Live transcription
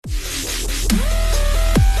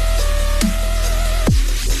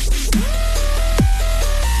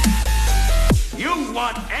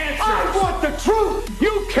truth.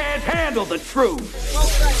 You can't handle the truth.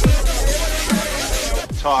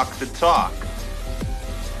 Talk the talk.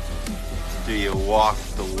 Do you walk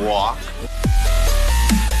the walk?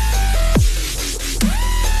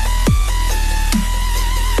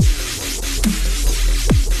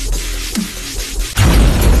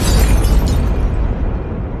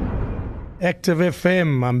 Active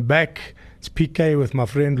FM, I'm back. It's PK with my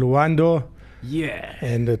friend Luando. Yeah.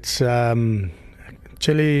 And it's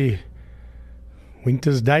chilly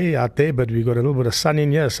winter's day out there, but we got a little bit of sun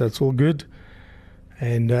in here, so it's all good.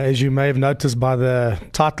 And as you may have noticed by the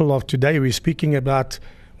title of today, we're speaking about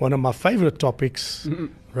one of my favorite topics,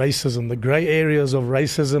 racism, the grey areas of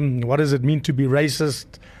racism. What does it mean to be racist?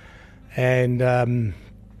 And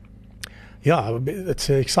yeah, it's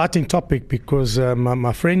an exciting topic because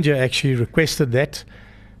my friend here actually requested that.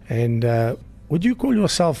 And would you call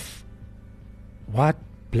yourself white,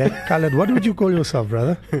 black, coloured? What would you call yourself,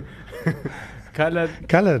 brother? Coloured.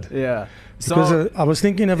 Coloured. Yeah. Because I was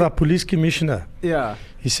thinking of our police commissioner. Yeah.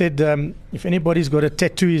 He said if anybody's got a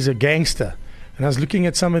tattoo, he's a gangster. And I was looking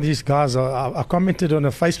at some of these guys. I commented on a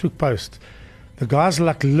Facebook post. The guy's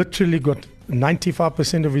like literally got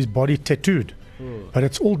 95% of his body tattooed. But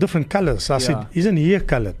it's all different colors. So I said, isn't he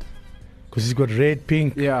coloured? Because he's got red,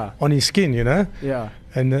 pink on his skin, you know? Yeah.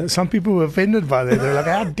 And some people were offended by that. They're like,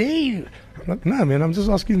 how dare you? I'm like, no, man, I'm just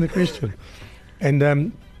asking the question.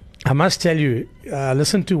 And I must tell you, I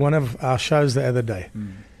listened to one of our shows the other day.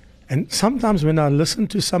 And sometimes when I listen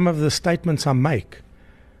to some of the statements I make,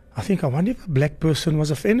 I think, I wonder if a black person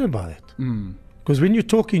was offended by that. Because when you're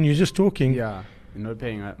talking, you're just talking. Yeah, you're not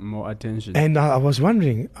paying more attention. And I was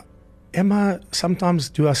wondering,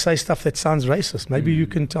 do I say stuff that sounds racist? Maybe you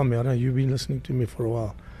can tell me. I know you've been listening to me for a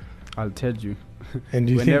while. I'll tell you. And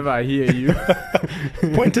you whenever I hear you,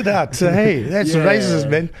 point it out. So hey, that's racist,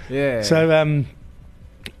 man. Yeah. So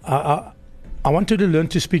I wanted to learn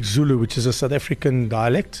to speak Zulu, which is a South African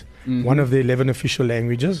dialect, one of the 11 official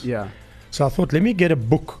languages. Yeah. So I thought, let me get a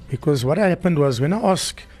book, because what happened was when I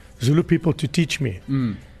ask Zulu people to teach me,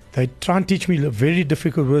 they try and teach me very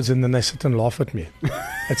difficult words and then they sit and laugh at me.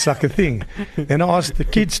 It's like a thing. Then I ask the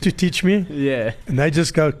kids to teach me, and they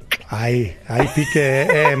just go, "Hi,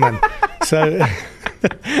 PK, man." So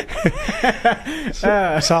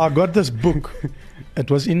I got this book.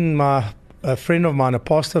 It was in a friend of mine, a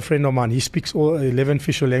pastor friend of mine. He speaks all 11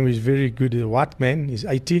 official languages, very good. A white man, he's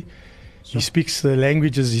 80. He speaks the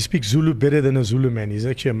languages. He speaks Zulu better than a Zulu man. He's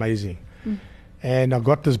actually amazing. And I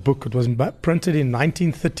got this book. It was printed in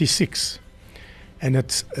 1936. And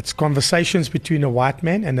it's conversations between a white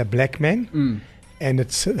man and a black man. And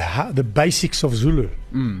it's the basics of Zulu.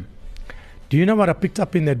 Do you know what I picked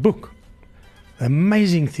up in that book? The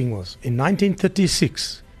amazing thing was, in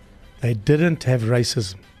 1936, they didn't have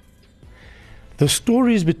racism. The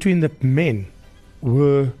stories between the men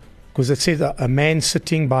were, because it said a man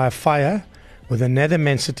sitting by a fire with another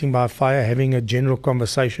man sitting by a fire having a general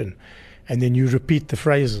conversation. And then you repeat the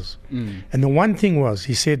phrases. And the one thing was,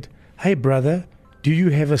 he said, "Hey, brother, do you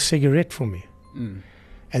have a cigarette for me?"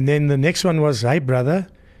 And then the next one was, "Hey, brother,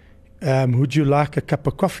 would you like a cup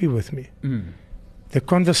of coffee with me?" The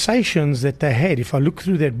conversations that they had, if I look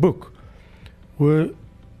through that book, were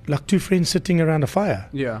like two friends sitting around a fire.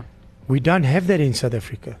 Yeah. We don't have that in South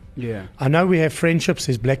Africa. Yeah. I know we have friendships,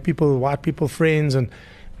 there's black people, white people, friends,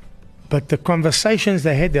 but the conversations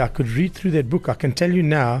they had there, I could read through that book. I can tell you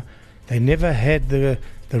now, they never had the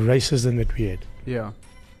racism that we had. Yeah.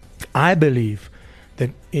 I believe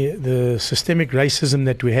that the systemic racism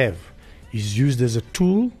that we have is used as a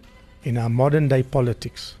tool in our modern day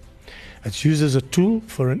politics. It's used as a tool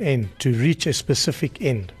for an end, to reach a specific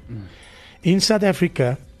end. In South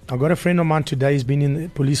Africa, I've got a friend of mine today, he's been in the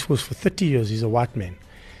police force for 30 years, he's a white man.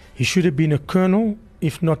 He should have been a colonel,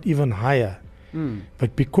 if not even higher.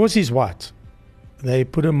 But because he's white, they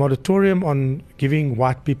put a moratorium on giving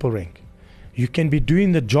white people rank. You can be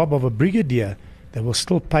doing the job of a brigadier, they will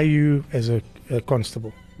still pay you as a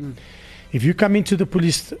constable. If you come into the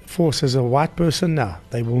police force as a white person now,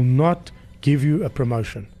 they will not give you a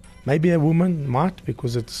promotion. Maybe a woman might,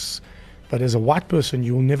 but as a white person,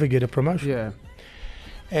 you will never get a promotion. Yeah.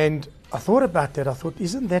 And I thought about that. I thought,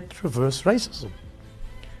 isn't that reverse racism?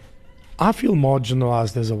 I feel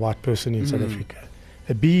marginalized as a white person in South Africa.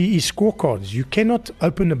 A BEE scorecards. You cannot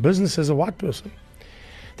open a business as a white person.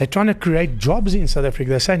 They're trying to create jobs in South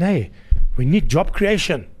Africa. They're saying, hey, we need job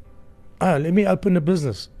creation. Oh, let me open a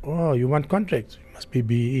business. Oh, you want contracts? You must be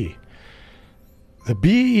BEE. The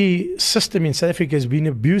BEE system in South Africa has been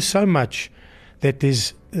abused so much that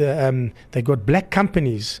they got black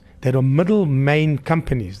companies that are middle main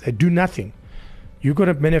companies. They do nothing. You got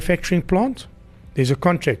a manufacturing plant, there's a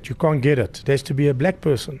contract, you can't get it. It has to be a black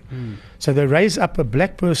person. So they raise up a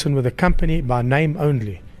black person with a company by name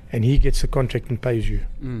only, and he gets the contract and pays you.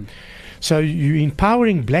 So you're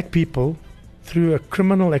empowering black people through a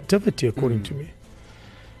criminal activity, according to me.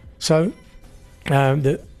 So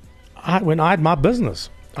when I had my business,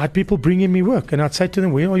 I had people bringing me work, and I'd say to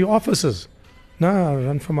them, where are your offices? No, I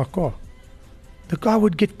run from my car. The guy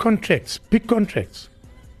would get contracts, big contracts.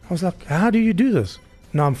 I was like, how do you do this?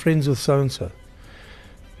 No, I'm friends with so-and-so.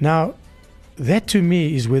 Now, that to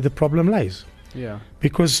me is where the problem lies. Yeah.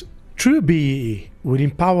 Because true BEE would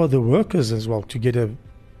empower the workers as well to get a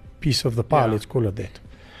piece of the pie, let's call it that.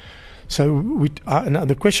 So now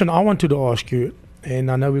the question I wanted to ask you,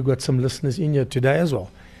 and I know we've got some listeners in here today as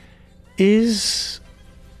well, is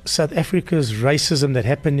South Africa's racism that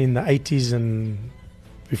happened in the 80s and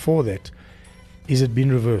before that, is it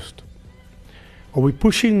been reversed? Are we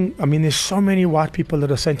pushing? I mean, there's so many white people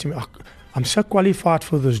that are saying to me, I'm so qualified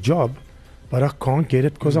for this job, but I can't get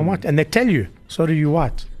it because I'm white. And they tell you, sorry, you're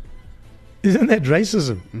white. Isn't that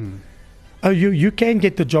racism? Oh, you can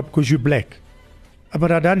get the job because you're black.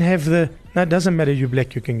 But I don't have no, it doesn't matter, you're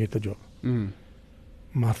black, you can get the job.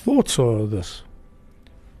 My thoughts are this.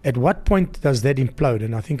 At what point does that implode?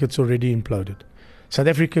 And I think it's already imploded. South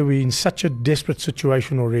Africa, we're in such a desperate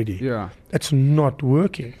situation already. Yeah. It's not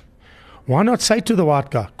working. Why not say to the white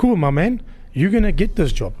guy, cool, my man, you're going to get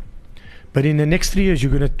this job. But in the next 3 years,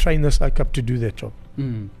 you're going to train this like up to do that job.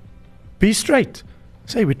 Be straight.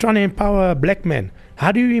 Say, we're trying to empower a black man.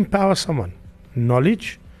 How do you empower someone?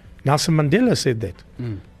 Knowledge. Nelson Mandela said that.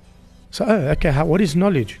 So, okay, what is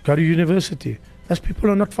knowledge? Go to university. Those people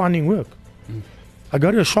are not finding work. I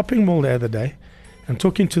go to a shopping mall the other day. I'm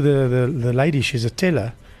talking to the lady. She's a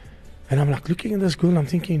teller. And I'm like looking at this girl. I'm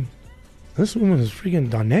thinking, this woman is freaking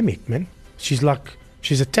dynamic, man. She's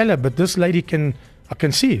a teller, but this lady I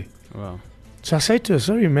can see. Wow. So I say to her,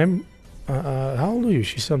 sorry, ma'am, how old are you?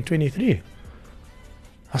 She said, I'm 23.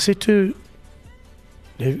 I said to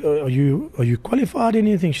her, are you qualified in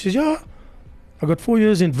anything? She says, yeah, I got 4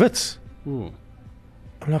 years in Wits. Ooh.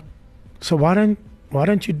 I'm like, so why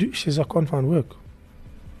don't you do? She says, I can't find work.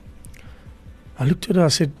 I looked at her, I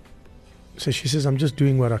said, so she says, I'm just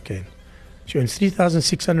doing what I can. She earns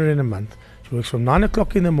 3,600 in a month. She works from 9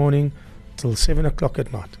 o'clock in the morning till 7 o'clock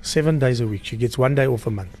at night, 7 days a week. She gets 1 day off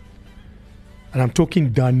a month. And I'm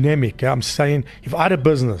talking dynamic. I'm saying, if I had a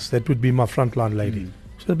business, that would be my frontline lady.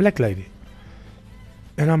 She's a black lady.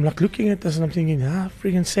 And I'm like looking at this and I'm thinking, how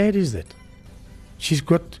freaking sad is that? She's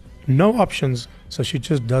got no options, so she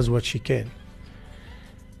just does what she can.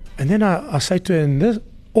 And then I say to her, and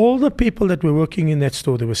all the people that were working in that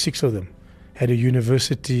store, there were 6 of them, had a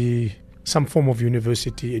university, some form of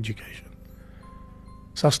university education.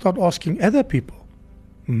 So I start asking other people.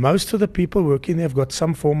 Most of the people working there have got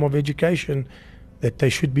some form of education that they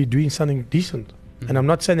should be doing something decent. And I'm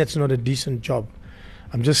not saying that's not a decent job.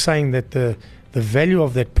 I'm just saying that the value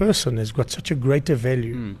of that person has got such a greater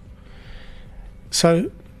value.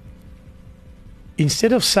 So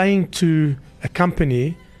instead of saying to a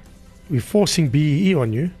company, we're forcing BEE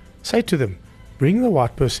on you, say to them, bring the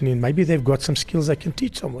white person in. Maybe they've got some skills they can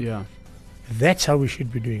teach someone. Yeah. That's how we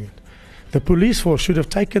should be doing it. The police force should have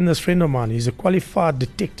taken this friend of mine. He's a qualified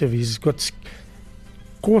detective. He's got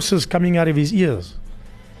courses coming out of his ears.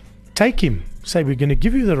 Take him. Say, we're going to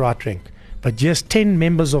give you the right rank, but just 10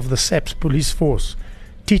 members of the SAPS police force.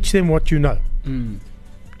 Teach them what you know.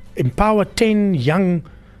 Empower 10 young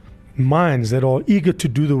minds that are eager to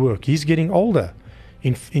do the work. He's getting older.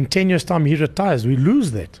 In 10 years' time, he retires. We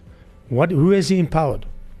lose that. Who has he empowered?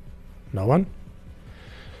 No one.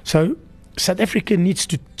 So South Africa needs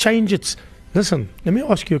to change its... Listen, let me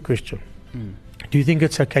ask you a question. Do you think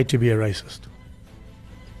it's okay to be a racist?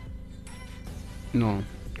 No.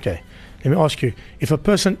 Okay. Let me ask you, if a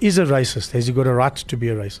person is a racist, has he got a right to be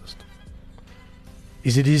a racist?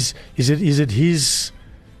 Is it his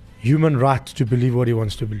human right to believe what he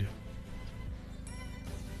wants to believe?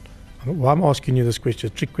 Well, I'm asking you this question, a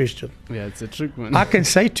trick question. Yeah, it's a trick one. I can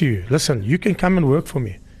say to you, listen, you can come and work for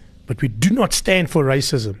me, but we do not stand for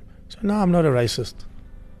racism. So, no, I'm not a racist.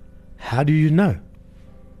 How do you know?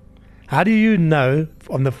 How do you know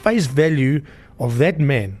on the face value of that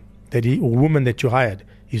man or woman that you hired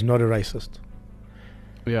is not a racist?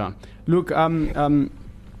 Yeah. Look,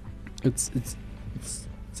 it's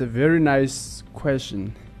a very nice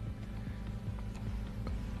question.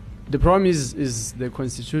 The problem is the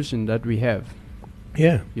constitution that we have.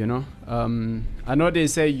 Yeah. You know, I know they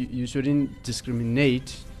say you shouldn't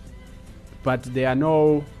discriminate, but there are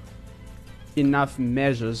no enough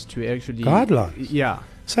measures to actually guidelines. Yeah.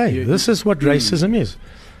 Say this is what racism is.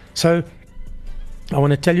 So I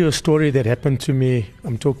want to tell you a story that happened to me.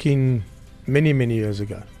 I'm talking many, many years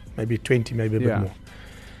ago, maybe 20, maybe a bit more.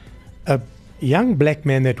 A young black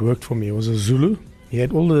man that worked for me was a Zulu. He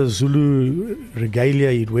had all the Zulu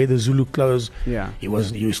regalia. He'd wear the Zulu clothes. Yeah. He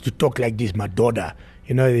used to talk like this, Madoda.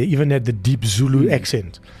 You know, they even had the deep Zulu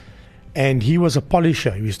accent. And he was a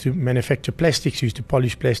polisher. He used to manufacture plastics. He used to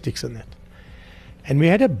polish plastics and that. And we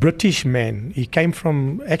had a British man. He came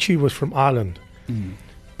from, actually he was from Ireland.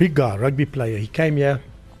 Big guy, rugby player. He came here.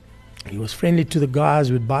 He was friendly to the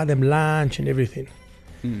guys. We'd buy them lunch and everything.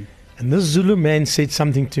 And this Zulu man said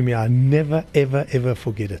something to me. I'll never, ever, ever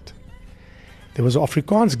forget it. There was an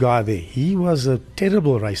Afrikaans guy there. He was a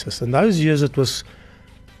terrible racist. In those years, it was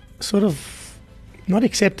sort of not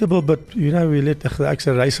acceptable, but, you know, we let a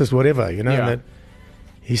racist, whatever, you know. Yeah. That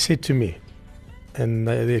he said to me, and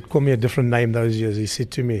they called me a different name those years. He said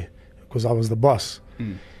to me, because I was the boss,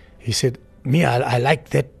 he said, me, I like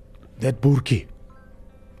that Burki.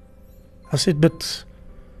 I said, but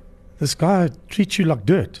this guy treats you like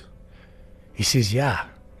dirt. He says, yeah,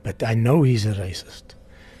 but I know he's a racist.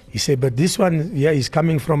 He said, but this one, yeah, he's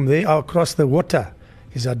coming from there across the water.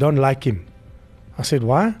 He said, I don't like him. I said,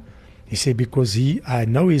 why? He said, because I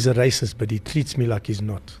know he's a racist, but he treats me like he's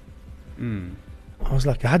not. I was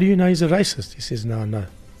like, how do you know he's a racist? He says, no.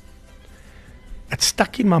 It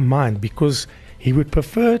stuck in my mind because he would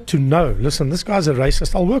prefer to know, listen, this guy's a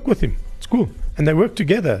racist, I'll work with him. It's cool. And they worked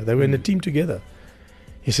together. They were in a team together.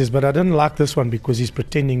 He says, but I didn't like this one because he's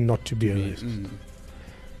pretending not to be a racist.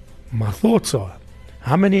 My thoughts are,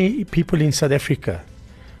 how many people in South Africa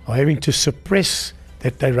are having to suppress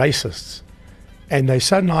that they're racists? And they're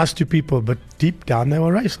so nice to people, but deep down they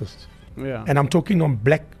were racist. Yeah. And I'm talking on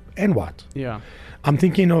black and white. Yeah. I'm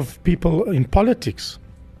thinking of people in politics.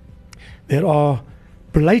 There are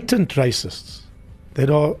blatant racists that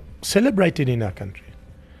are celebrated in our country.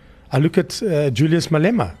 I look at Julius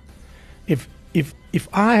Malema. If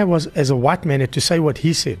I was, as a white man, had to say what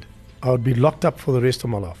he said, I would be locked up for the rest of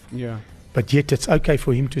my life. Yeah. But yet it's okay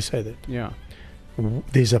for him to say that. Yeah.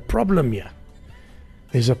 There's a problem here.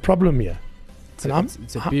 There's a problem here.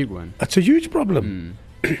 It's a big one. It's a huge problem.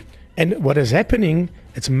 And what is happening,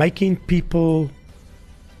 it's making people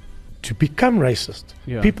to become racist.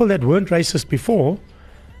 Yeah. People that weren't racist before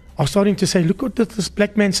are starting to say, look what this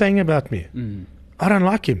black man's saying about me. I don't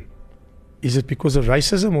like him. Is it because of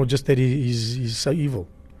racism or just that he's so evil?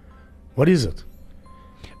 What is it?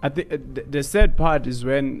 I think the sad part is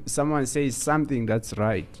when someone says something that's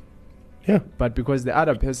right, Yeah. but because the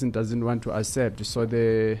other person doesn't want to accept, so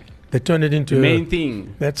they turn it into main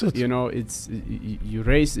thing. That's it. You know, it's you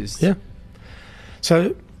racist. Yeah.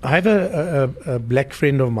 So I have a black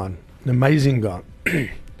friend of mine, an amazing guy.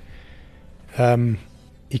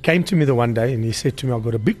 He came to me the one day and he said to me, I've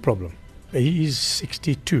got a big problem. He's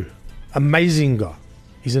 62. Amazing guy.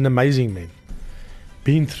 He's an amazing man.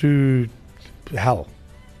 Been through hell,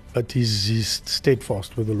 but he's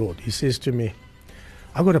steadfast with the Lord. He says to me,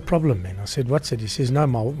 I've got a problem, man. I said, what's it? He says, no,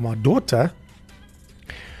 my daughter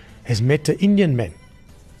has met an Indian man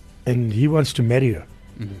and he wants to marry her.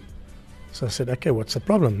 So I said, okay, what's the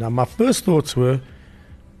problem? Now, my first thoughts were,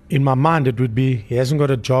 in my mind, it would be, he hasn't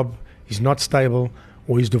got a job, he's not stable,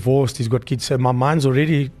 or he's divorced, he's got kids. So my mind's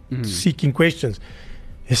already seeking questions.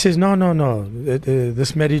 He says, no,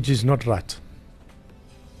 this marriage is not right.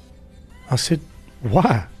 I said,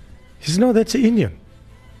 why? He says, no, that's an Indian.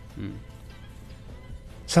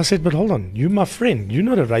 So I said, but hold on, you're my friend, you're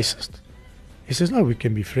not a racist. He says, no, we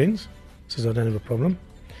can be friends. He says, I don't have a problem.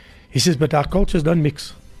 He says, but our cultures don't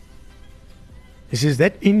mix. He says,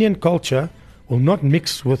 that Indian culture will not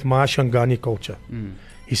mix with my Shangani culture.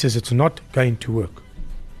 He says, it's not going to work.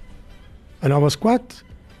 And I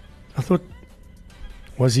thought,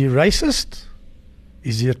 was he racist?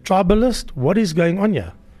 Is he a tribalist? What is going on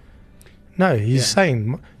here? No, he's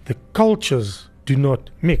saying the cultures do not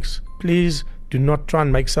mix. Please do not try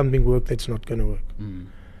and make something work that's not going to work.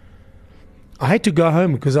 I had to go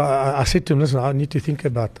home because I said to him, listen, I need to think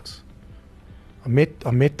about this. I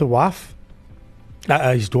met the wife,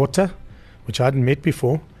 his daughter, which I hadn't met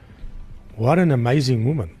before. What an amazing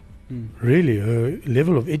woman. Really, her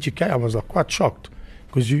level of education, I was quite shocked.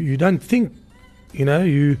 Because you don't think,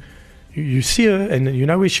 you see her and you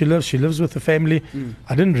know where she lives. She lives with the family.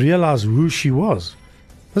 I didn't realize who she was.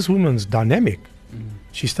 This woman's dynamic.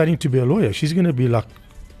 She's studying to be a lawyer. She's going to be like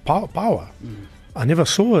power. I never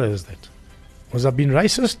saw her as that. Was I being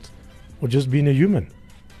racist or just being a human?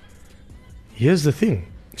 Here's the thing.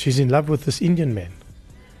 She's in love with this Indian man.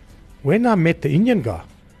 When I met the Indian guy,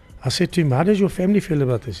 I said to him, how does your family feel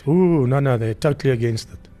about this? Oh, no, they're totally against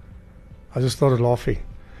it. I just started laughing.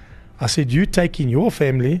 I said, you taking your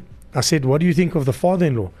family I said, what do you think of the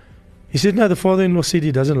father-in-law? He said, no, the father-in-law said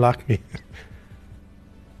he doesn't like me.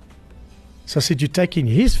 So I said, you're taking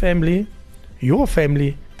his family, your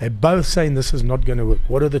family, they're both saying this is not going to work.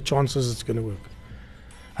 What are the chances it's going to work?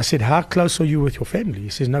 I said, how close are you with your family? He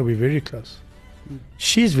says, no, we're very close.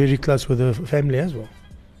 She's very close with her family as well.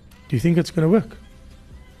 Do you think it's going to work?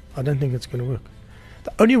 I don't think it's going to work.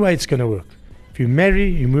 The only way it's going to work, if you marry,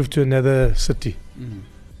 you move to another city.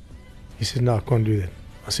 He said, no, I can't do that.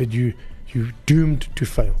 I said, you're doomed to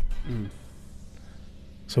fail.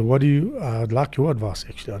 So what do you, I'd like your advice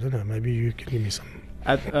actually. I don't know, maybe you can give me some.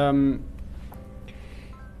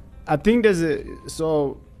 I think there's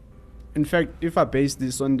in fact, if I base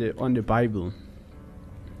this on the Bible,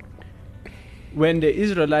 when the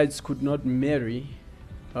Israelites could not marry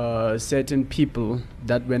certain people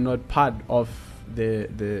that were not part of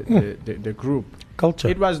the group, Culture.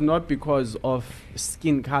 it was not because of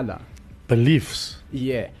skin color. Beliefs.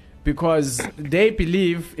 Yeah, because they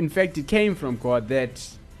believe, in fact, it came from God, that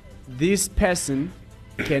this person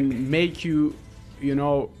can make you,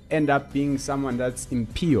 end up being someone that's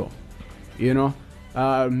impure,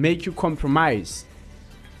 make you compromise,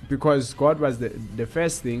 because God was the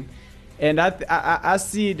first thing. And I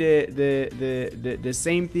see the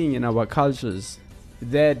same thing in our cultures,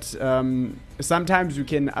 that sometimes you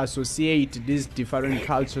can associate these different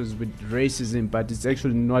cultures with racism, but it's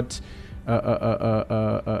actually not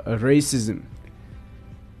a racism.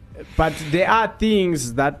 But there are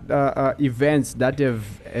things that events that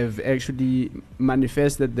have actually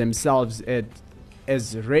manifested themselves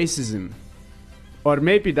as racism, or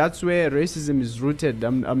maybe that's where racism is rooted.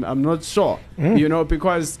 I'm not sure,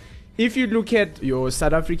 because if you look at your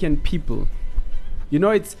South African people,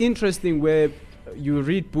 it's interesting where you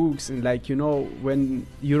read books and when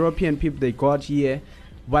European people, they got here,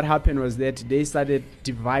 what happened was that they started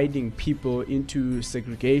dividing people into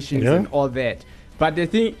segregations and all that. But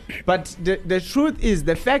the truth is,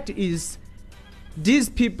 the fact is, these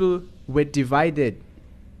people were divided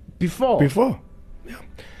before. Yeah.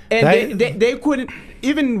 And they couldn't,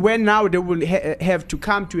 even when now they will have to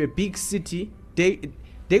come to a big city, they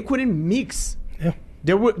couldn't mix. Yeah.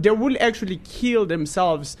 They will actually kill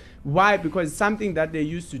themselves. Why? Because it's something that they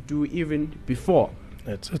used to do even before.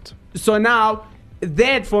 That's it. So now,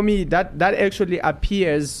 that for me, that actually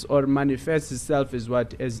appears or manifests itself as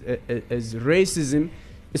as racism.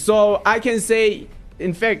 So I can say,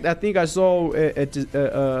 in fact, I think I saw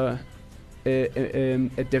a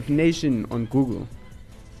definition on Google,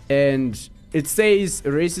 and it says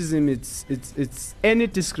racism. It's any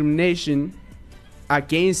discrimination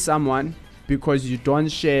against someone because you don't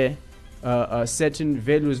share certain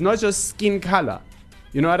values, not just skin color.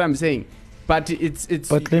 You know what I'm saying? But it's.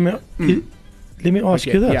 But let me ask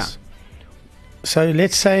you this. Yeah. So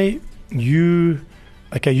let's say you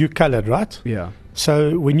colored, right? Yeah.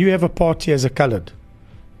 So when you have a party as a colored,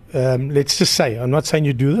 let's just say, I'm not saying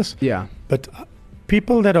you do this, Yeah. but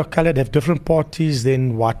people that are colored have different parties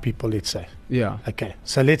than white people, let's say. Yeah. Okay.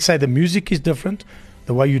 So let's say the music is different,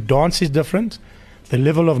 the way you dance is different, the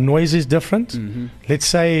level of noise is different. Let's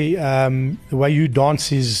say the way you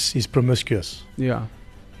dance is promiscuous. Yeah.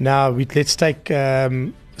 Now, let's take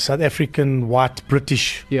South African, white,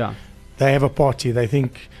 British. Yeah. They have a party. They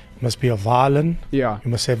think it must be a violin. Yeah. You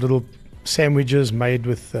must have little sandwiches made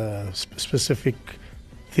with specific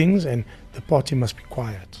things, and the party must be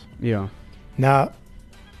quiet. Yeah. Now,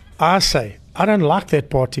 I say, I don't like that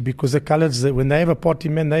party because the colors, when they have a party,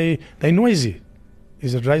 man, they're noisy.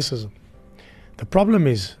 Is it racism? The problem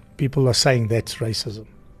is people are saying that's racism.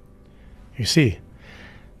 You see,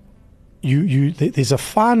 there's a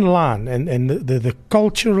fine line, and the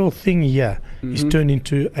cultural thing here is turned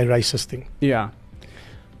into a racist thing. Yeah.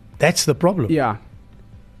 That's the problem. Yeah.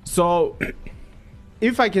 So,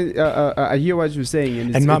 if I can, I hear what you're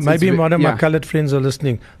saying, and maybe one of my colored friends are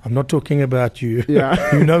listening. I'm not talking about you.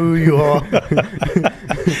 Yeah. You know who you are.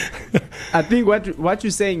 I think what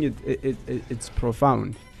you're saying it's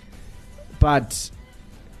profound, but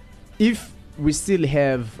if we still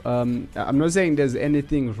have, I'm not saying there's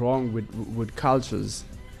anything wrong with cultures,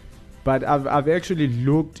 but I've actually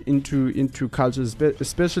looked into cultures,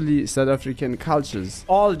 especially South African cultures.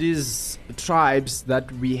 All these tribes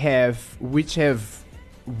that we have, which have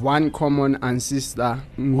one common ancestor,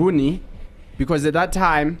 Nguni, because at that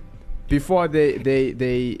time, before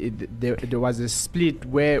there was a split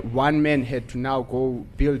where one man had to now go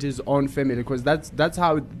build his own family, because that's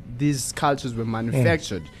how these cultures were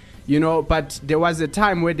manufactured. But there was a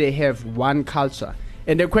time where they have one culture.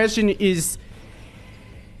 And the question is,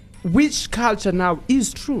 which culture now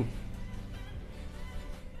is true?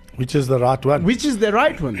 Which is the right one? Which is the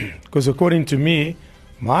right one? Because according to me,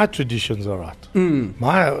 My traditions are right. Mm.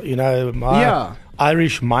 My Yeah.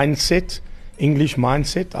 Irish mindset, English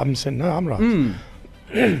mindset. I'm saying no, I'm right.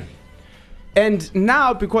 Mm. And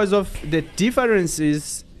now, because of the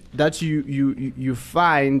differences that you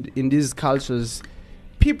find in these cultures,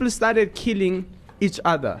 people started killing each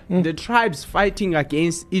other. The tribes fighting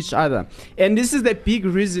against each other. And this is the big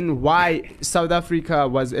reason why South Africa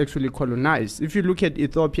was actually colonized. If you look at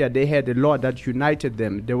Ethiopia, they had a law that united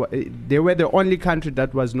them. They were the only country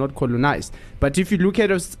that was not colonized. But if you look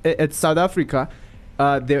at South Africa,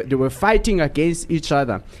 they were fighting against each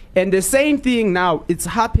other. And the same thing now, it's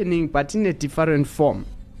happening, but in a different form.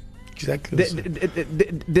 Exactly.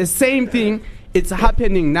 The same thing, it's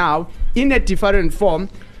happening now in a different form.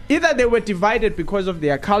 Either they were divided because of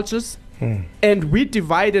their cultures, and we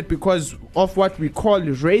divided because of what we call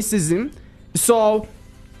racism. So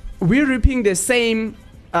we're reaping the same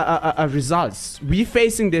results. We're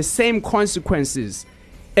facing the same consequences.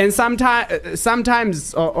 And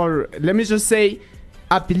sometimes, or let me just say,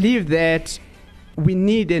 I believe that we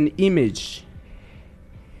need an image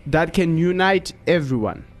that can unite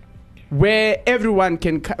everyone, where everyone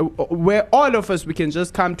can, where all of us, we can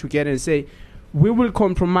just come together and say, we will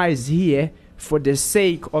compromise here for the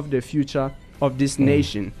sake of the future of this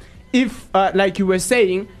nation. If, like you were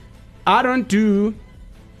saying, I don't do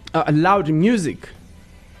loud music,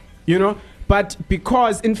 you know, but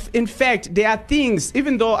because in fact there are things,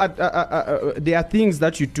 even though there are things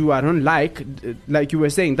that you do I don't like you were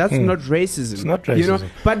saying, that's not racism. It's not racism. You know,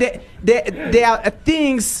 but there are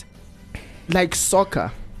things like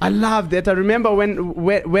soccer. I love that. I remember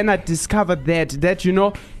when I discovered that you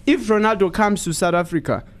know, if Ronaldo comes to South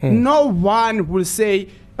Africa, no one will say,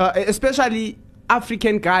 especially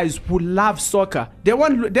African guys who love soccer, they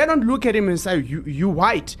don't look at him and say, you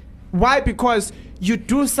white. Why? Because you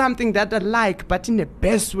do something that I like, but in the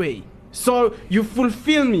best way. So you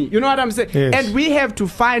fulfill me. You know what I'm saying? Yes. And we have to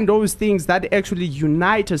find those things that actually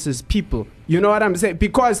unite us as people. You know what I'm saying?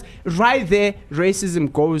 Because right there,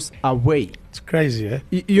 racism goes away. It's crazy, eh?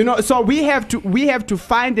 You know, so we have to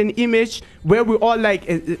find an image where we all like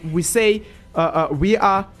we say we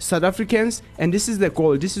are South Africans, and this is the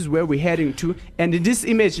goal. This is where we're heading to, and in this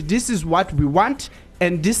image, this is what we want,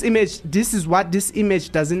 and this is what this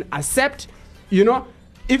image doesn't accept. You know,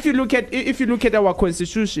 if you look at our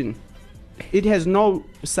constitution, it has no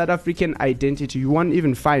South African identity. You won't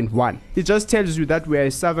even find one. It just tells you that we are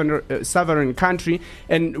a sovereign country,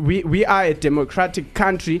 and we are a democratic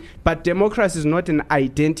country, but democracy is not an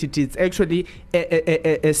identity. It's actually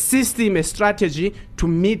a system, a strategy to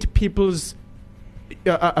meet people's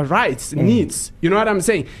rights, needs. You know what I'm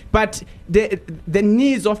saying? But the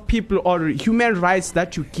needs of people or human rights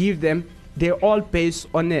that you give them, they're all based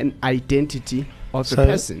on an identity of the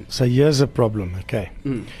person. So here's a problem, okay?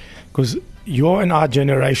 Because your and our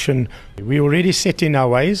generation, we already set in our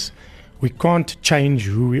ways. We can't change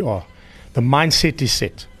who we are. The mindset is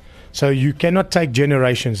set. So you cannot take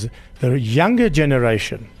generations. The younger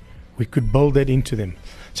generation, we could build that into them.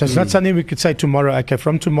 So it's not something we could say tomorrow, okay,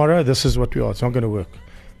 from tomorrow, this is what we are. It's not going to work.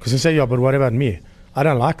 Because they say, yeah, but what about me? I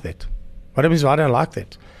don't like that. What happens if I don't like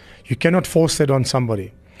that? You cannot force that on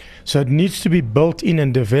somebody. So it needs to be built in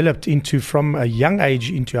and developed into from a young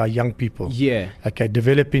age into our young people. Yeah. Okay,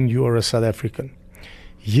 developing you are a South African.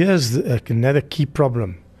 Here's another key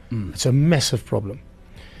problem. It's a massive problem.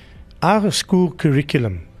 Our school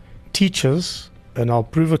curriculum teaches, and I'll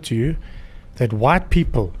prove it to you, that white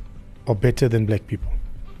people are better than black people.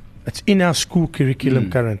 It's in our school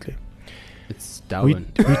curriculum currently. It's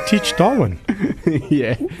Darwin. We teach Darwin.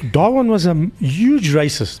 Yeah. Darwin was a huge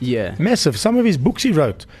racist. Yeah. Massive. Some of his books he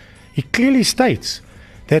wrote, he clearly states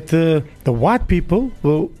that the white people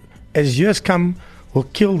will, as years come, will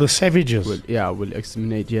kill the savages. Will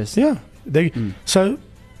exterminate, yes. Yeah. So,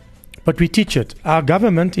 but we teach it. Our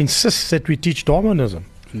government insists that we teach Darwinism.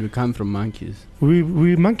 And we come from monkeys.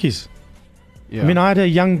 We're monkeys. Yeah. I mean, I had a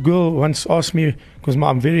young girl once ask me, because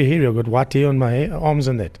I'm very hairy, I've got white hair on my arms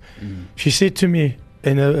and that. She said to me,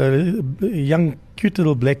 and a young, cute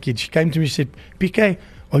little black kid, she came to me, she said, PK,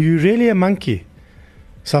 are you really a monkey?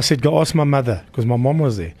 So I said, go ask my mother, because my mom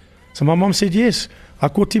was there. So my mom said, yes, I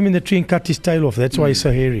caught him in the tree and cut his tail off. That's why he's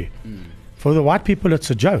so hairy. For the white people, it's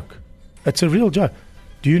a joke. It's a real joke.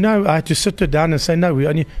 Do you know, I had to sit her down and say,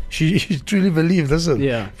 no, she truly believed, listen,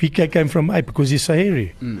 PK came from ape because he's so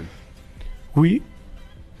hairy. We,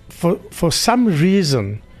 for some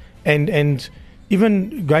reason, and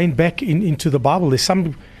even going back into the Bible, there's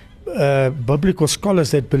some biblical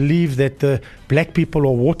scholars that believe that the black people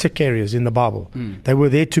are water carriers in the Bible. They were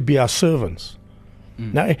there to be our servants.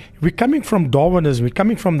 Now, we're coming from Darwinism, we're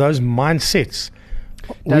coming from those mindsets.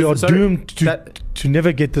 We are sorry, doomed to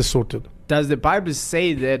never get this sorted. Does the Bible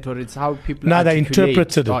say that, or it's how people? No, they articulate?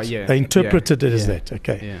 interpreted it. Oh, yeah. They interpreted it as Yeah. that.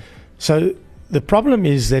 Okay. Yeah. So the problem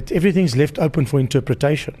is that everything's left open for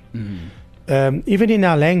interpretation. Even in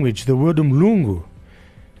our language, the word umlungu,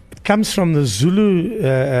 it comes from the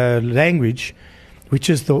Zulu language, which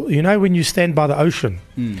is when you stand by the ocean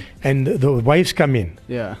and the waves come in,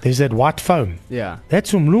 Yeah. there's that white foam. Yeah.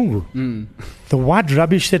 That's umlungu. The white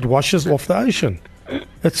rubbish that washes off the ocean.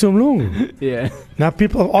 That's umlungu. Yeah. Now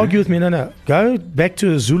people argue with me, no. Go back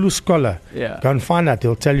to a Zulu scholar. Yeah. Go and find out.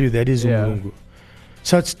 They'll tell you that is Yeah. umlungu.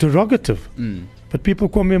 So it's derogative. But people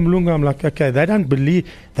call me umlungu. I'm like, okay, they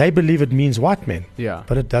believe it means white man. Yeah.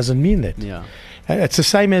 But it doesn't mean that. Yeah. It's the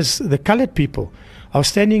same as the colored people. I was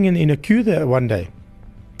standing in a queue there one day,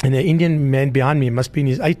 and the Indian man behind me, must be in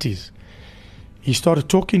his 80s, he started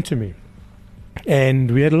talking to me.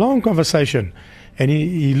 And we had a long conversation. And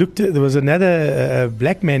he looked at, there was another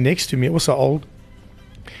black man next to me, also old.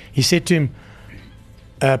 He said to him,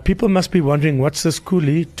 people must be wondering, what's this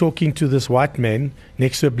coolie talking to this white man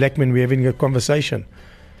next to a black man? We're having a conversation.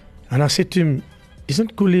 And I said to him,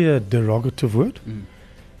 isn't coolie a derogative word?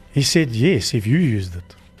 He said, yes, if you used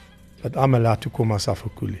it. But I'm allowed to call myself a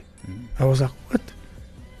coolie. I was like, what?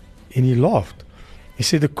 And he laughed. He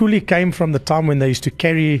said the coolie came from the time when they used to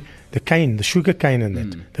carry the cane, the sugar cane and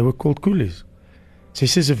that. They were called coolies. So he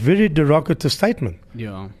says a very derogative statement.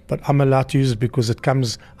 Yeah. But I'm allowed to use it because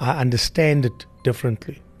I understand it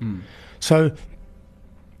differently. So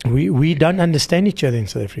we don't understand each other in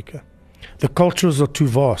South Africa. The cultures are too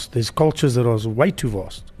vast. There's cultures that are way too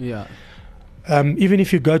vast. Yeah. Even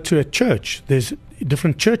if you go to a church, there's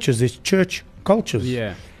different churches. There's church cultures.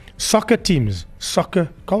 Yeah. Soccer teams, soccer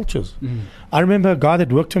cultures. I remember a guy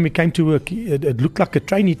that worked for me came to work. It looked like a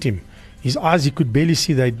trainee team. His eyes, he could barely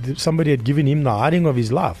see. Somebody had given him the hiding of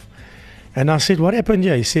his life. And I said, what happened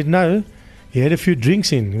here? He said, no, he had a few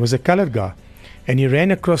drinks in. He was a colored guy. And he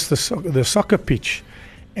ran across the soccer pitch.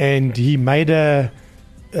 And he made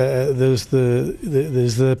there's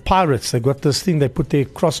the pirates. They got this thing, they put their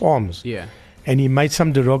cross arms. Yeah. And he made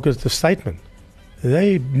some derogative statement.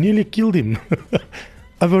 They nearly killed him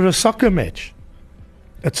over a soccer match.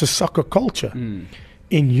 It's a soccer culture.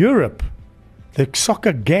 In Europe, the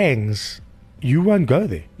soccer gangs, you won't go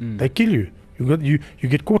there. They kill you. You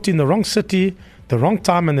get caught in the wrong city, the wrong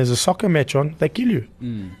time, and there's a soccer match on, they kill you.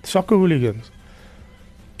 Soccer hooligans.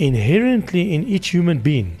 Inherently in each human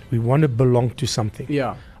being, we want to belong to something.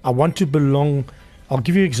 Yeah. I want to belong. I'll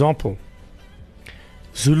give you an example.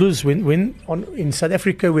 Zulus, in South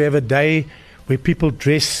Africa, we have a day where people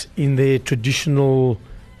dress in their traditional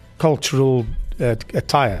cultural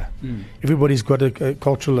attire. Everybody's got a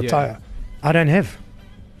cultural attire. I don't have.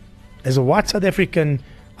 As a white South African,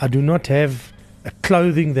 I do not have a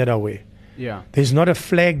clothing that I wear. Yeah. There's not a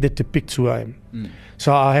flag that depicts who I am.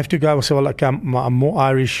 So I have to go and say, well, like I'm more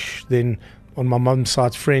Irish than on my mom's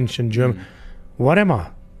side, French and German. What am I?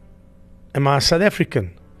 Am I a South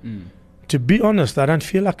African? To be honest, I don't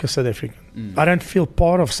feel like a South African. I don't feel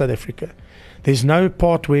part of South Africa. There's no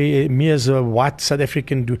part where me as a white South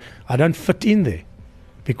African I don't fit in there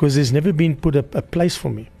because there's never been put a place for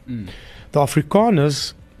me. The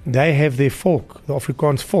Afrikaners, they have their folk, the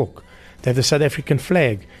Afrikaans folk. They have the South African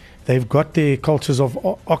flag. They've got their cultures of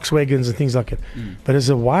ox wagons and things like that. But as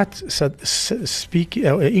a white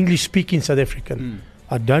English-speaking South African,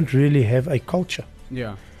 I don't really have a culture.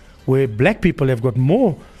 Yeah. Where black people have got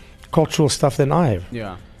more cultural stuff than I have.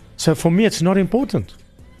 Yeah. So for me, it's not important.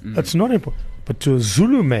 It's not important. But to a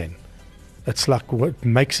Zulu man, it's like what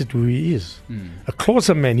makes it who he is. A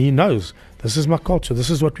Xhosa man, he knows, this is my culture,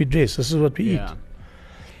 this is what we dress, this is what we eat.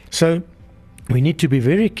 So we need to be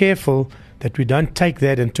very careful that we don't take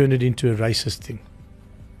that and turn it into a racist thing.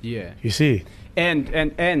 Yeah. You see?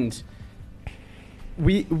 And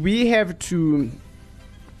we have to,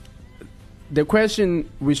 the question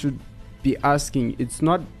we should be asking, it's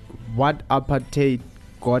not what apartheid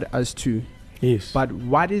got us to, Yes. but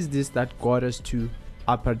what is this that got us to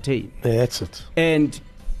apartheid? Yeah, that's it. And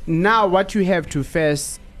now what you have to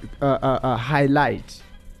first highlight,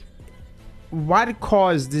 what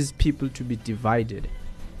caused these people to be divided?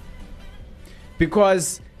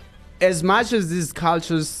 Because as much as these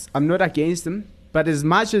cultures, I'm not against them, but as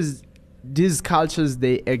much as these cultures,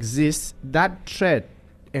 they exist, that threat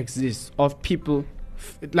exists of people,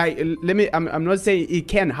 I'm not saying it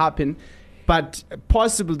can happen, but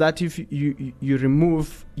possible that if you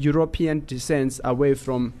remove European descents away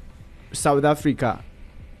from South Africa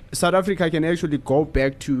can actually go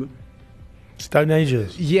back to Stone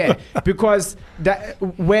Ages. Yeah, because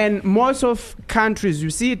when most of countries, you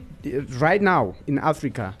see it right now in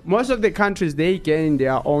Africa, most of the countries, they gained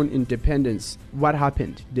their own independence. What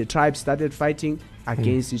happened? The tribes started fighting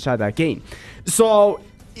against each other again. So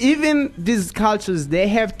even these cultures, they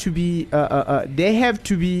have to be,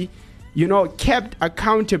 kept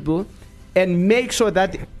accountable and make sure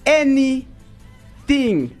that anything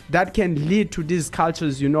that can lead to these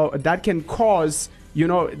cultures, that can cause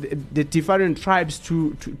the different tribes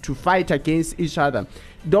to fight against each other.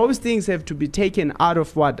 Those things have to be taken out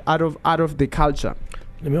of the culture.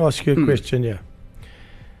 Let me ask you a question here.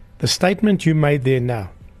 The statement you made there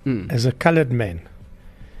now, as a colored man,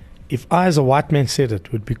 if I as a white man said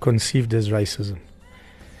it, would be conceived as racism.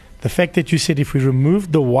 The fact that you said if we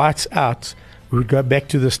removed the whites out, we would go back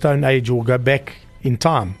to the Stone Age or go back in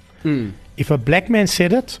time. If a black man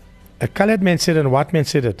said it, a colored man said it, and a white man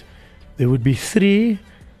said it, there would be 3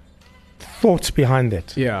 thoughts behind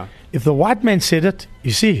that. Yeah. If the white man said it,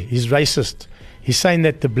 you see, he's racist. He's saying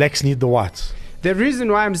that the blacks need the whites. The reason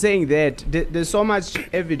why I'm saying that, there's so much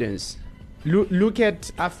evidence. Look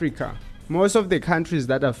at Africa. Most of the countries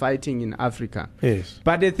that are fighting in Africa. Yes.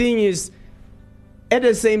 But the thing is, at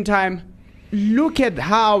the same time, look at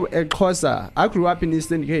how Xhosa, I grew up in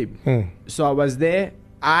Eastern Cape. So I was there.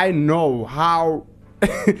 I know how,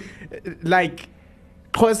 like,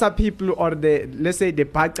 Xhosa people or let's say the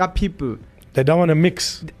Baka people, they don't want to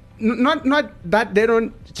mix. Not that they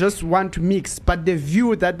don't just want to mix, but the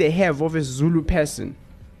view that they have of a Zulu person,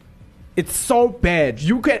 it's so bad.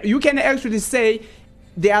 You can actually say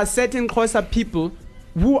there are certain Xhosa people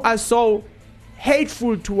who are so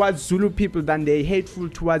hateful towards Zulu people than they're hateful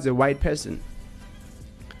towards a white person.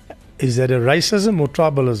 Is that a racism or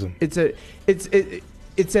tribalism?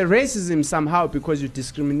 It's a racism somehow because you're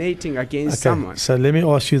discriminating against someone. So let me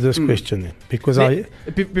ask you this question then, because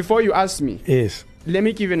before you ask me, yes, let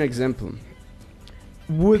me give you an example.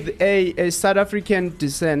 Would a South African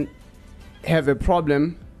descent have a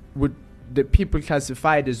problem with the people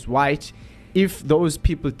classified as white if those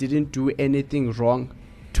people didn't do anything wrong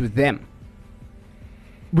to them?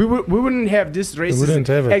 We wouldn't have this racism. We wouldn't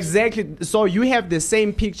have it. Exactly. So you have the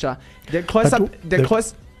same picture. The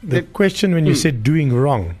question when you said doing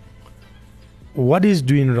wrong, what is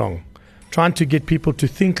doing wrong? Trying to get people to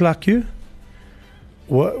think like you?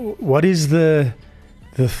 What is the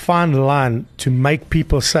fine line to make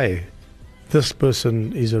people say this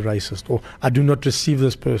person is a racist or I do not receive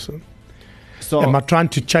this person? So am I trying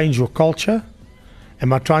to change your culture?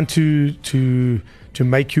 Am I trying to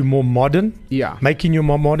make you more modern? Yeah. Making you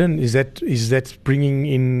more modern, is that bringing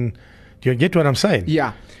in? Do you get what I'm saying?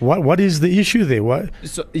 Yeah. What is the issue there?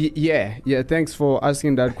 So yeah. Thanks for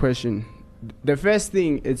asking that question. The first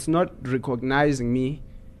thing, it's not recognizing me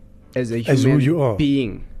as a human who you are.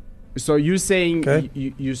 being. So you saying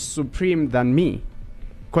you're supreme than me,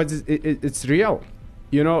 because it's real.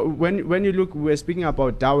 When you look, we're speaking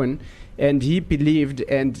about Darwin, and he believed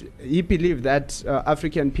that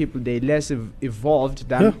African people, they less evolved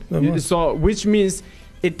than so, which means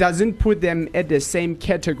it doesn't put them at the same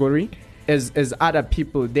category as other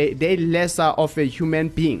people. They lesser of a human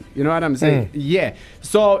being. You know what I'm saying? Yeah.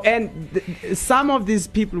 So and some of these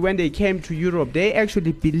people, when they came to Europe, they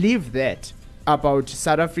actually believed that about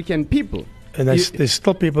South African people. And there's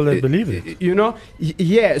still people that believe it.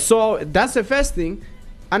 Yeah. So that's the first thing.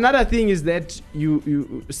 Another thing is that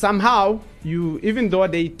you somehow, even though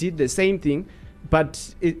they did the same thing,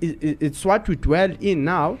 but it's what we dwell in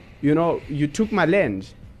now. You took my land.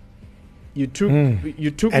 You took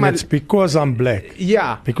and my. It's because I'm black.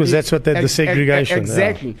 Yeah. Because that's what the segregation.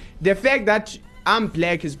 Exactly. Yeah. The fact that I'm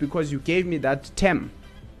black is because you gave me that term.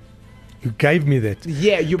 You gave me that.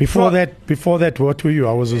 Yeah. Before that, what were you?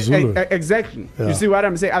 I was a Zulu. Exactly. Yeah. You see what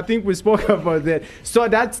I'm saying? I think we spoke about that. So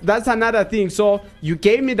that's another thing. So you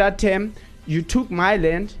gave me that term. You took my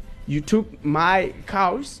land. You took my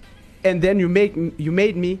cows, and then you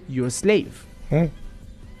made me your slave.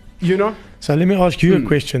 So let me ask you a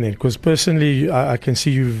question then, because personally, I can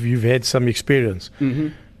see you've had some experience. Mm-hmm.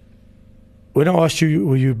 When I asked you,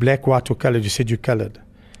 were you black, white, or colored? You said you're colored.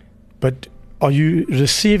 But are you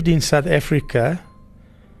received in South Africa?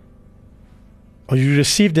 Are you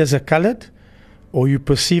received as a colored, or you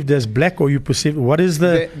perceived as black, or you perceived? What is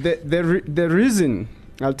the reason?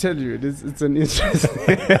 I'll tell you. It's an interesting.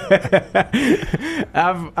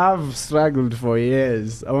 I've struggled for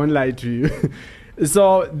years. I won't lie to you.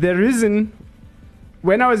 So the reason,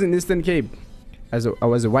 when I was in Eastern Cape, I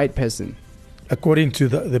was a white person. According to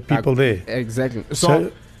the people there. Exactly.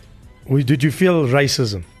 So did you feel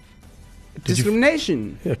racism?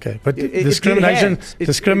 Discrimination. Okay, but discrimination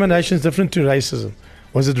is different to racism.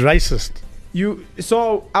 Was it racist?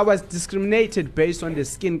 So I was discriminated based on the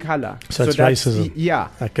skin color. So it's that's racism. Yeah.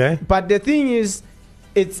 Okay. But the thing is,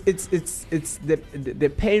 it's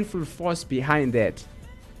the painful force behind that.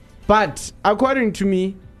 But according to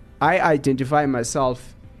me, I identify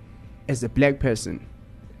myself as a black person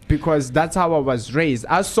because that's how I was raised.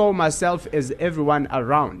 I saw myself as everyone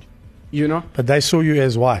around, you know. But they saw you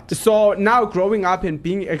as what? So now growing up and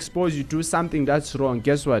being exposed, you do something that's wrong.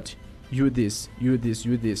 Guess what? You this.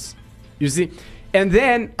 You see? And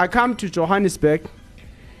then I come to Johannesburg.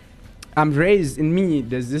 I'm raised in me.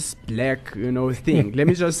 There's this black, thing. Let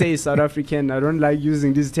me just say South African. I don't like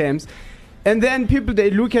using these terms. And then people, they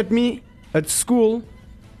look at me at school.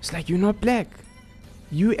 It's like, you're not black.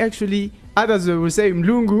 You actually, others will say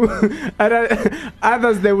Mlungu.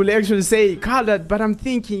 Others, they will actually say colored. But I'm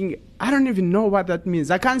thinking, I don't even know what that means.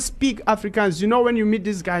 I can't speak Afrikaans. You know, when you meet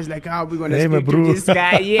these guys, like, we're going to speak to this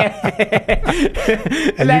guy. Yeah.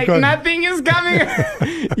 Like, nothing is coming.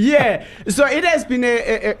 Yeah. So it has been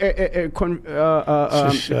a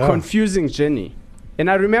confusing journey. And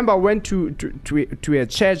I remember I went to a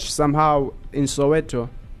church somehow in Soweto.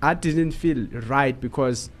 I didn't feel right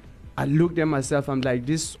because I looked at myself. I'm like,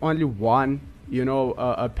 this is only one,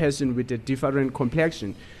 a person with a different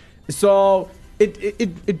complexion. So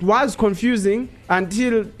it was confusing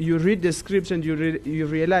until you read the scripts and you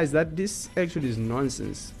realize that this actually is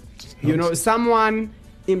nonsense. Someone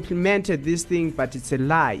implemented this thing, but it's a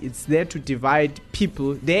lie. It's there to divide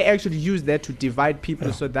people. They actually use that to divide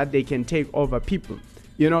people so that they can take over people.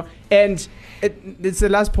 And it's the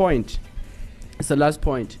last point.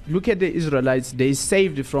 Look at the Israelites. They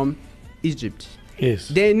saved from Egypt. Yes.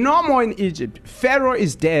 They're no more in Egypt. Pharaoh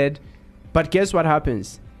is dead, but guess what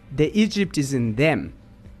happens? The Egypt is in them.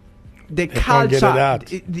 The culture,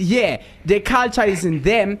 the culture is in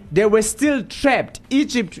them. They were still trapped.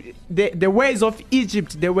 Egypt, the ways of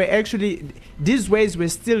Egypt, these ways were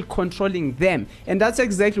still controlling them. And that's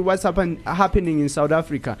exactly what's happening in South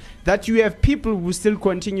Africa. That you have people who still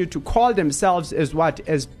continue to call themselves as what?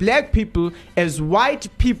 As black people, as white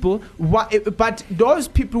people. But those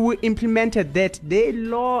people who implemented that,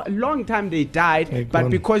 long time they died. But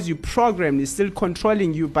because you programmed, it's still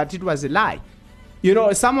controlling you, but it was a lie.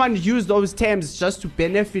 Someone used those terms just to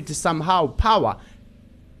benefit somehow power.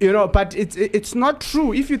 But it's not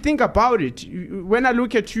true. If you think about it, when I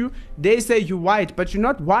look at you, they say you're white, but you're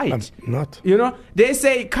not white. I'm not. They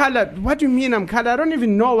say colored. What do you mean I'm colored? I don't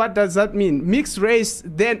even know what does that mean. Mixed race,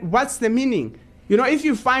 then what's the meaning? If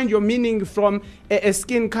you find your meaning from a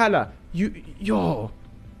skin color, you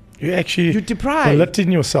deprive.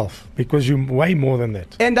 Letting yourself because you're way more than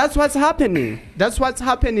that. And that's what's happening. That's what's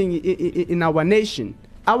happening in our nation.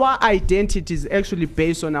 Our identity is actually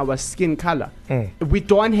based on our skin color. We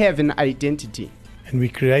don't have an identity. And we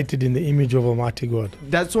created in the image of Almighty God.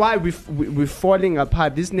 That's why we're falling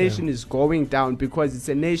apart. This nation is going down because it's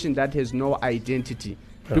a nation that has no identity.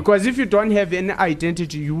 Because if you don't have any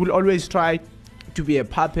identity, you will always try to be a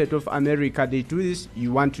puppet of America. They do this,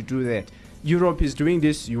 you want to do that. Europe is doing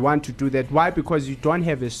this, you want to do that. Why? Because you don't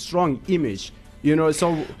have a strong image.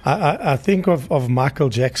 So I think of Michael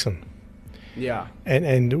Jackson. Yeah.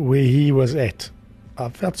 And where he was at. I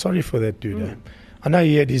felt sorry for that dude. I know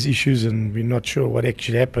he had his issues and we're not sure what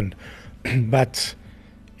actually happened. But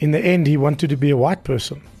in the end, he wanted to be a white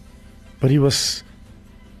person. But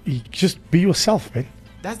just be yourself, man.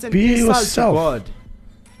 That's an insult to God.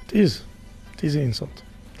 It is. It is an insult.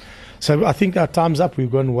 So I think our time's up.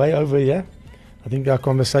 We've gone way over here. I think our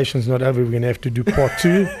conversation's not over. We're going to have to do part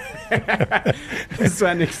 2. This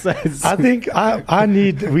one excites. I think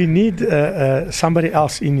we need somebody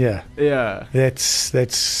else in here. Yeah.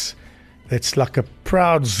 That's like a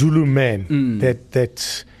proud Zulu man.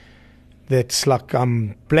 That's like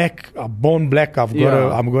I'm black. I'm born black. I've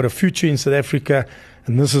got a future in South Africa,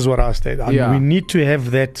 and this is what I stand. We need to have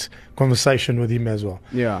that conversation with him as well.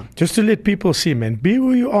 Yeah. Just to let people see, man. Be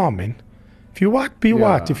who you are, man. If you're white, be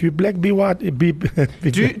white. If you're black, be white.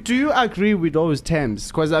 Do you agree with those terms?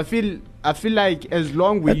 Because I feel like as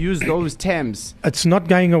long we use those terms, it's not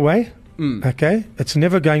going away. Okay, it's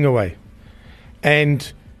never going away.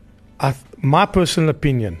 And my personal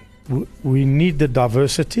opinion, we need the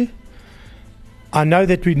diversity. I know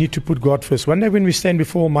that we need to put God first. One day when we stand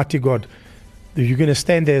before Almighty God, you're going to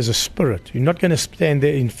stand there as a spirit. You're not going to stand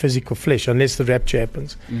there in physical flesh unless the rapture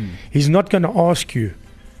happens. He's not going to ask you,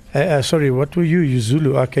 sorry, what were you? You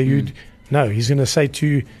Zulu. Okay, no, he's going to say to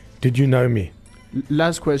you, did you know me?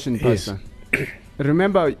 Last question, Pastor. Yes.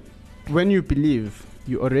 Remember, when you believe,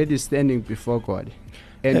 you're already standing before God.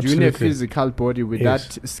 And Absolutely. You're in a physical body with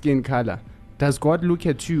that skin color. Does God look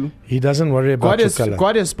at you? He doesn't worry about your color.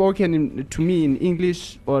 God has spoken to me in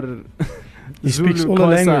English or... He Zulu, speaks all the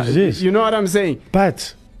Xhosa. languages, yes. You know what I'm saying?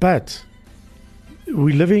 But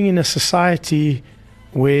we're living in a society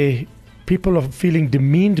where people are feeling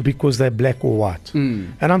demeaned because they're black or white.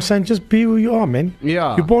 And I'm saying, just be who you are, man.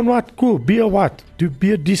 Yeah. You're born white, cool. Be a white.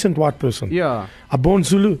 Be a decent white person. Yeah. I'm born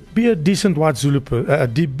Zulu. Be a decent white Zulu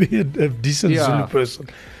person. Be a decent Yeah. Zulu person.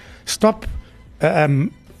 Stop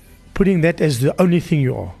putting that as the only thing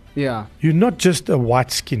you are. Yeah. You're not just a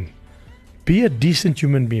white skin. Be a decent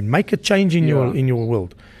human being. Make a change in Yeah. your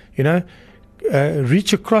world. You know,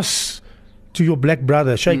 reach across to your black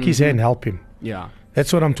brother, shake his hand, help him. Yeah.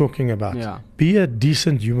 That's what I'm talking about. Yeah. Be a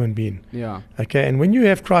decent human being. Yeah. Okay, and when you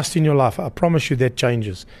have Christ in your life, I promise you that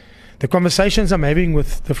changes. The conversations I'm having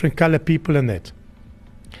with different color people and that,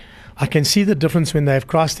 I can see the difference when they have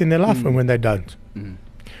Christ in their life and when they don't.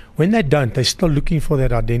 When they don't, they're still looking for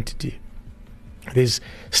that identity. There's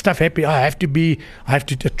stuff happening. I have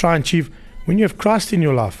to try and achieve. When you have Christ in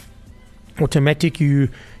your life, automatically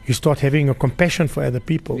you start having a compassion for other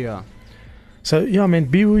people. Yeah. So yeah, man,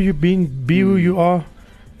 be who you've been, be who you are,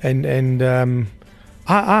 and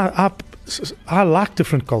I like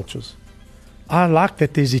different cultures. I like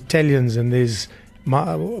that there's Italians and there's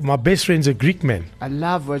my best friend's a Greek man. I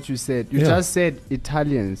love what you said. You Yeah. just said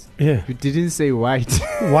Italians. Yeah, You didn't say white.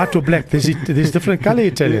 white or black. There's different color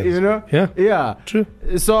Italians. You know? Yeah, Yeah. true.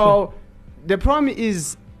 So the problem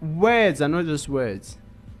is words are not just words,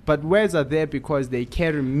 but words are there because they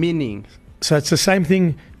carry meaning. So it's the same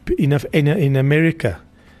thing in America.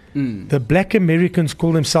 The black Americans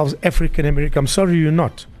call themselves African American. I'm sorry, you're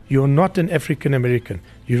not. You're not an African American.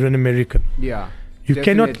 You're an American. Yeah. You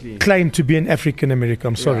Definitely. cannot claim to be an African American.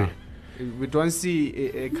 I'm sorry. Yeah. We don't see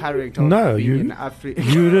a character No, of being you- in Africa.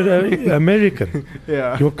 You're an American.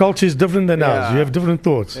 Yeah. Your culture is different than ours. Yeah. You have different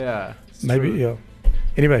thoughts. Yeah. it's Maybe, true. yeah.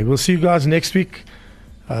 Anyway, we'll see you guys next week.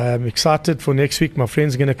 I'm excited for next week. My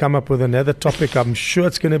friend's going to come up with another topic. I'm sure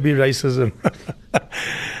it's going to be racism.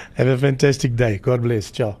 Have a fantastic day. God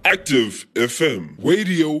bless. Ciao. Active FM.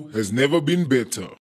 Radio has never been better.